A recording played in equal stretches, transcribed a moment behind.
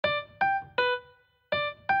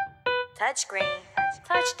Touchscreen,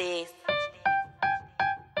 touch this.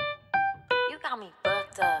 You got me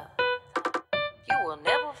fucked up. You will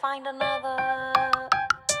never find another.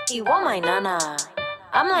 He want my nana.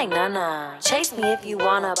 I'm like nana. Chase me if you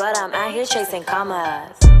wanna, but I'm out here chasing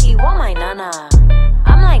commas. He want my nana.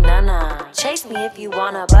 I'm like nana. Chase me if you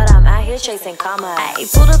wanna, but I'm out here chasing commas.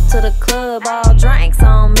 Ayy, pulled up to the club, all drinks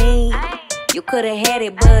on me. You could've had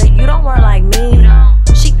it, but you don't work like me.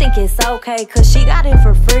 She think it's okay, cause she got it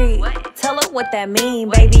for free. Tell her what that mean,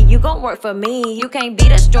 baby, you gon' work for me. You can't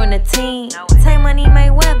beat us, join the team. Tay Money,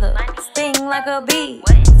 Mayweather, sting like a bee,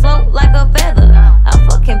 float like a feather. I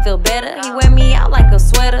fucking feel better, he wear me out like a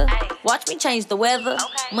sweater. Watch me change the weather,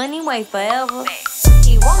 money wait forever.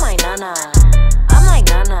 He want my nana, I'm like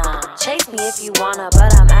nana. Chase me if you wanna,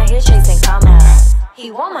 but I'm out here chasing commas.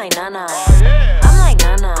 He want my nana, I'm like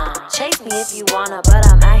nana. Chase me if you wanna, but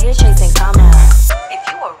I'm out here chasing commas. If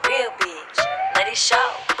you a real bitch, let it show.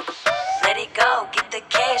 Let it go, get the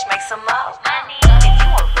cash, make some more money. If you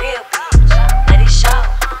a real bitch, let it show.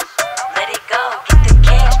 Let it go, get the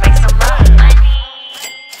cash, make some more money.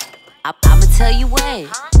 I'ma tell you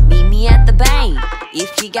what, meet me at the bank.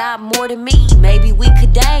 If you got more than me, maybe we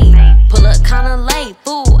could date. Pull up kinda late,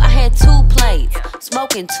 fool, I had 2 plates.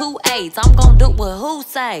 Smoking 2 8s, I'm gon' do what who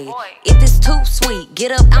say. If it's too sweet,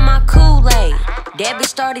 get up out my Kool-Aid. That bitch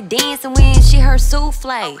started dancing when she heard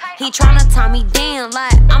souffle. He tryna tie me down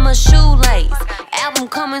like I'm a shoelace. Album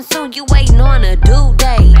coming soon, you waiting on a due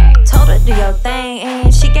date. Told her do your thing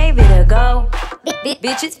and she gave it a go.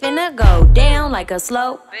 Bitch, it's finna go down like a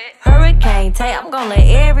slope. Hurricane Tay, I'm gon' let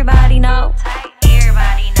everybody know.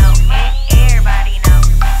 Everybody know, everybody know.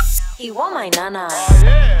 He want my nana,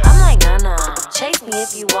 I'm like nana. Chase me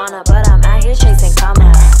if you wanna, but I'm out here chasing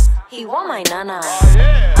commas. He want my nana,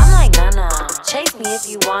 I'm like nana. Chase me if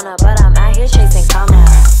you wanna, but I'm out here chasing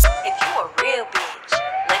commas. If you a real bitch,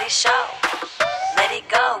 let it show. Let it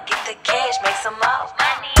go, get the cash, make some more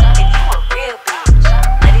money. If you a real bitch,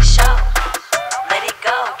 let it show. Let it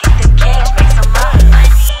go, get the cash, make some more money.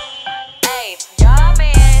 Hey, y'all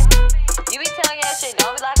man, you be telling that shit,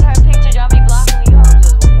 don't be like her.